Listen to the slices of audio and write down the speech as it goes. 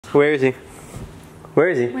Where is he? Where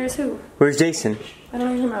is he? Where's who? Where's Jason? I don't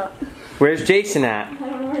know who you're talking about. Where's Jason at? I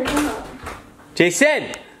don't know where you're talking about.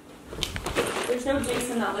 Jason! There's no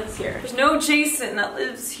Jason that lives here. There's no Jason that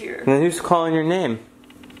lives here. And then who's calling your name?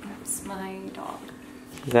 That's my dog.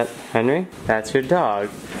 Is that Henry? That's your dog.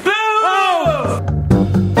 Boo! Oh!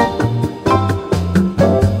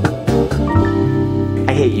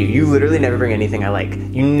 I hate you. You literally never bring anything I like.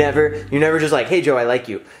 You never just like, hey Joe, I like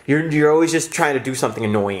you. You're always just trying to do something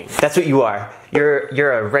annoying. That's what you are.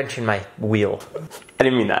 You're a wrench in my wheel. I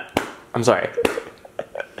didn't mean that. I'm sorry.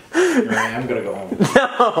 Right, I'm gonna go home.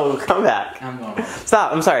 No, come back. I'm going home.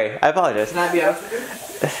 Stop, I'm sorry. I apologize. Can I be honest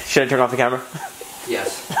with you? Should I turn off the camera?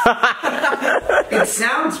 Yes. It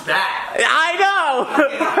sounds bad. I know!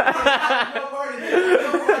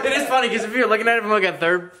 It is funny because if you're looking at it from like a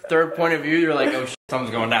third point of view, you're like, oh shit,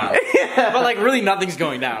 something's going down. Yeah. But like really nothing's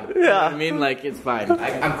going down. Yeah. You know what I mean? Like it's fine.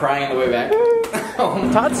 I'm crying on the way back.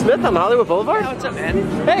 Todd Smith on Hollywood Boulevard? What's up, man?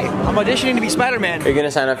 Hey, I'm auditioning to be Spider-Man. Are you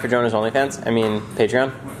gonna sign up for Jonah's OnlyFans? I mean,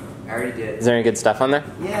 Patreon? I already did. Is there any good stuff on there?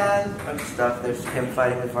 Yeah, a bunch of stuff. There's him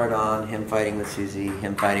fighting with Vardon, him fighting with Susie,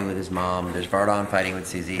 him fighting with his mom. There's Vardon fighting with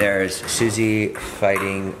Susie. There's Susie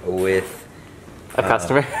fighting with a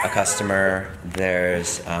customer. A customer.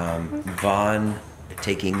 There's Vaughn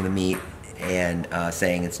taking the meat and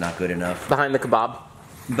saying it's not good enough. Behind the kebab.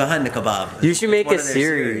 Behind the kebab. You should make a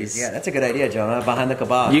series. Yeah, that's a good idea, Jonah. Behind the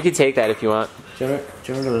kebab. You could take that if you want. Jonah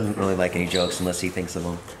doesn't really like any jokes unless he thinks of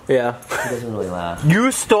them. Yeah. He doesn't really laugh.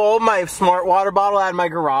 You stole my smart water bottle out of my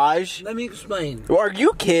garage? Let me explain. Are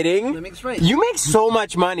you kidding? Let me explain. You make so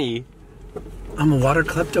much money. I'm a water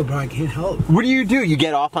klepto, bro. I can't help. What do? You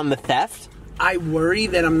get off on the theft? I worry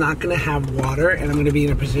that I'm not gonna have water and I'm gonna be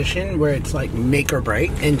in a position where it's like make or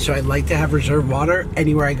break. And so I'd like to have reserved water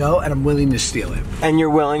anywhere I go, and I'm willing to steal it. And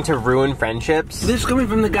you're willing to ruin friendships? This is coming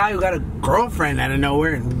from the guy who got a girlfriend out of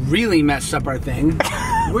nowhere and really messed up our thing.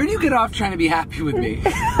 Where do you get off trying to be happy with me?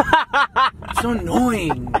 It's so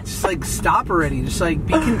annoying. Just like stop already. Just like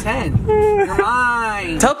be content. You're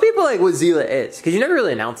mine. Tell people like what Zila is, because you never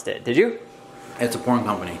really announced it, did you? It's a porn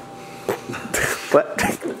company. What?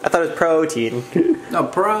 I thought it was protein. No,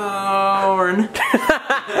 porn.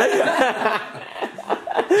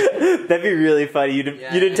 That'd be really funny. You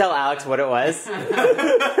didn't tell Alex what it was?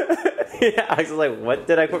 Yeah, Alex was like, what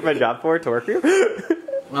did I quit my job for? To work for you?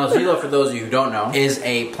 Well, Zila, for those of you who don't know, is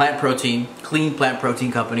a plant protein, clean plant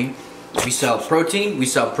protein company. We sell protein, we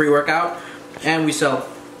sell pre-workout, and we sell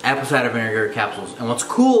apple cider vinegar capsules. And what's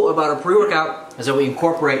cool about a pre-workout is that we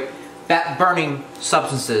incorporate fat burning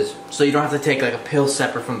substances, so you don't have to take like a pill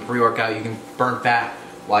separate from the pre-workout. You can burn fat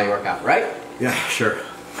while you work out, right? Yeah, sure.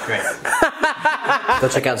 Great. Go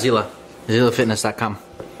check out Zila. ZilaFitness.com.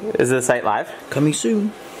 Is the site live? Coming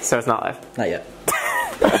soon. So it's not live? Not yet.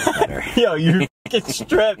 Yo, you fucking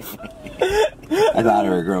strip. I thought it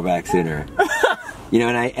would grow back sooner. You know,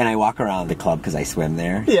 and I walk around the club because I swim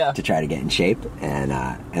there. Yeah. To try to get in shape, and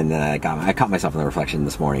then I caught myself in the reflection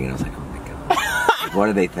this morning, and I was like, oh my god, what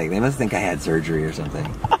do they think? They must think I had surgery or something.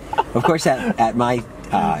 Of course, at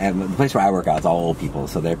the place where I work out, it's all old people,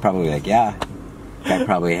 so they're probably like, yeah, guy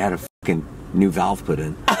probably had a fucking new valve put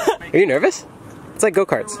in. Are you nervous? It's like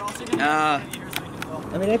go-karts.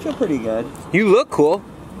 I mean, I feel pretty good. You look cool.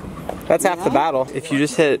 That's half the battle. If you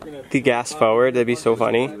just hit the gas forward, that'd be so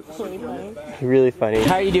funny. Really funny.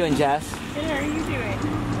 How are you doing, Jess? Good, how are you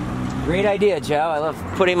doing? Great idea, Joe. I love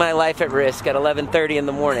putting my life at risk at 11:30 in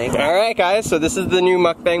the morning. All right, guys, so this is the new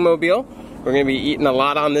mukbang mobile. We're gonna be eating a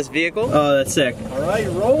lot on this vehicle. Oh, that's sick. All right,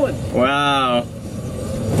 you're rolling. Wow.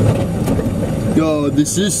 Yo,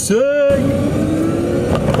 this is sick.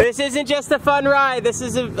 This isn't just a fun ride. This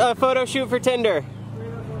is a photo shoot for Tinder.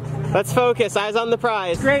 Let's focus, eyes on the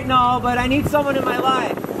prize. Great and all, but I need someone in my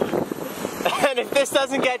life. And if this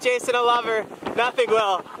doesn't get Jason a lover, nothing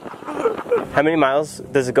will. How many miles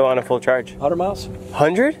does it go on a full charge? 100 miles.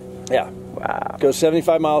 100? Yeah. Wow. Goes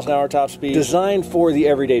 75 miles an hour top speed. Designed for the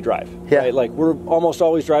everyday drive. Yeah. Right? Like we're almost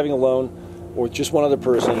always driving alone or with just one other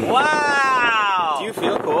person. Wow! Do you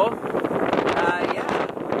feel cool? Yeah.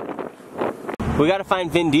 We gotta find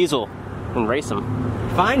Vin Diesel and race him.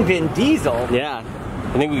 Find Vin Diesel? Yeah.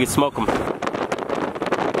 I think we could smoke them.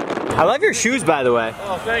 I love your shoes, by the way.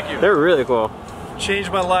 Oh, thank you. They're really cool.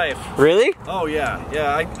 Changed my life. Really? Oh, yeah.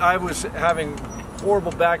 Yeah, I was having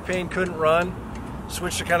horrible back pain, couldn't run.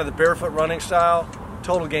 Switched to kind of the barefoot running style.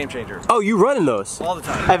 Total game changer. Oh, you run in those? All the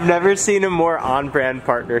time. I've never seen a more on-brand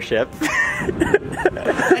partnership.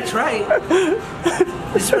 That's right.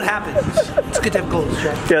 This is what happens. It's good to have goals,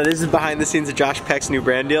 Jack. Yeah, this is behind the scenes of Josh Peck's new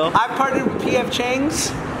brand deal. I've partnered with PF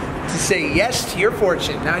Changs to say yes to your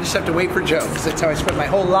fortune. Now I just have to wait for Joe, because that's how I spent my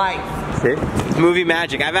whole life. See? Movie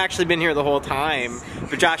magic. I've actually been here the whole time,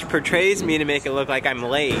 but Josh portrays me to make it look like I'm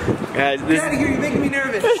late. Get out of here, you're making me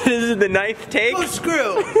nervous. This is the 9th take. Oh,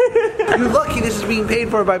 screw. You're lucky this is being paid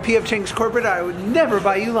for by PF Chang's corporate. I would never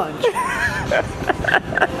buy you lunch.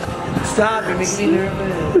 Stop, you're making me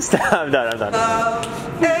nervous. Stop, I'm done, I'm done.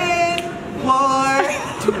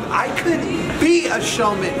 Dude, I could be a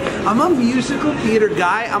showman. I'm a musical theater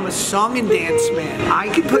guy. I'm a song and dance man.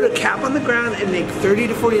 I could put a cap on the ground and make $30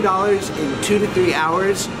 to $40 in 2 to 3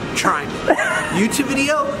 hours trying. YouTube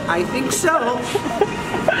video? I think so.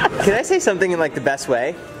 Can I say something in like the best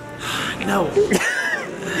way? No.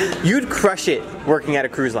 You'd crush it working at a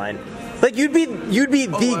cruise line. Like you'd be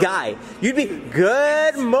the guy. You'd be,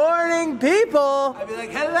 good morning, people. I'd be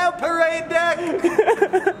like, hello, parade deck.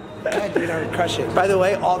 Yeah, dude, I would crush it. By the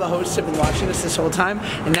way, all the hosts have been watching us this whole time,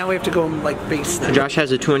 and now we have to go and like base them. Josh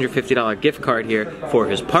has a $250 gift card here for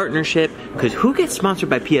his partnership, because who gets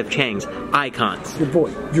sponsored by PF Chang's? Icons. Your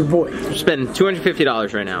boy. Your boy. Spend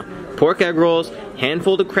 $250 right now. Pork egg rolls,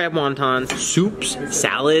 handful of crab wontons, soups,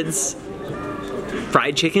 salads,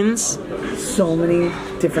 fried chickens. So many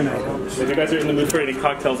different items. If you guys are in the mood for any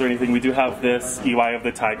cocktails or anything, we do have this EY of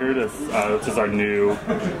the Tiger, which is our new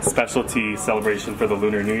specialty celebration for the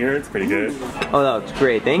Lunar New Year. It's pretty good. Oh, that looks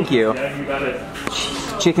great. Thank you. Yeah, you got it.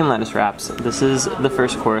 Chicken lettuce wraps. This is the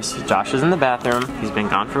first course. Josh is in the bathroom. He's been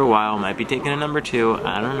gone for a while. Might be taking a number 2.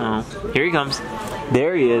 I don't know. Here he comes.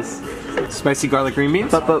 There he is. Spicy garlic green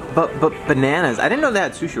beans? But bananas. I didn't know they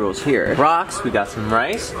had sushi rolls here. Rocks. We got some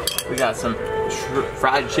rice. We got some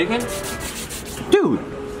fried chicken. Dude.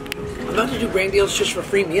 I'm about to do brand deals just for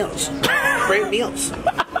free meals. Brand meals.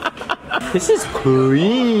 This is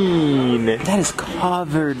clean. That is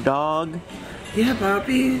covered, dog. Yeah,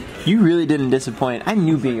 Poppy. You really didn't disappoint. I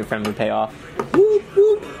knew being your friend would pay off. Whoop,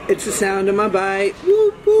 whoop. It's the sound of my bite.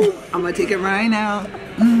 Whoop, whoop. I'm gonna take it right now.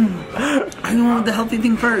 I want the healthy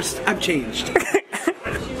thing first. I've changed.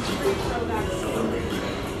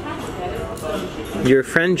 Your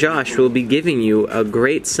friend Josh will be giving you a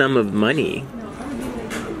great sum of money.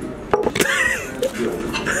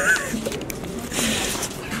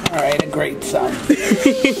 Alright, a great sum.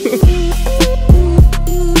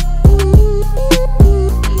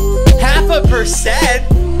 Half a percent?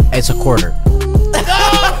 It's a quarter.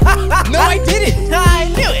 No, I didn't. I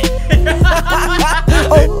knew it.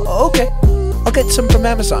 Oh, okay. I'll get some from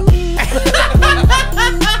Amazon.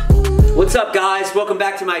 What's up, guys? Welcome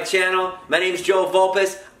back to my channel. My name's Joe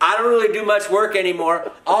Vulpes. I don't really do much work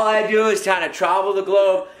anymore. All I do is kind of travel the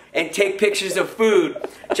globe and take pictures of food.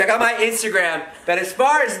 Check out my Instagram. But as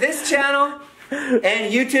far as this channel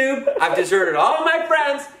and YouTube, I've deserted all of my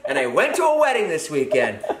friends and I went to a wedding this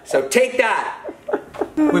weekend. So take that.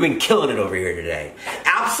 We've been killing it over here today.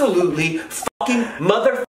 Absolutely fucking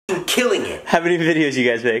motherfucking killing it. How many videos you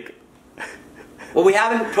guys make? Well, we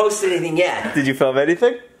haven't posted anything yet. Did you film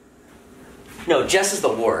anything? No, Jess is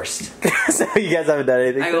the worst. So you guys haven't done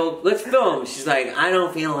anything? I go, let's film. She's like, I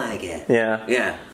don't feel like it. Yeah. Yeah.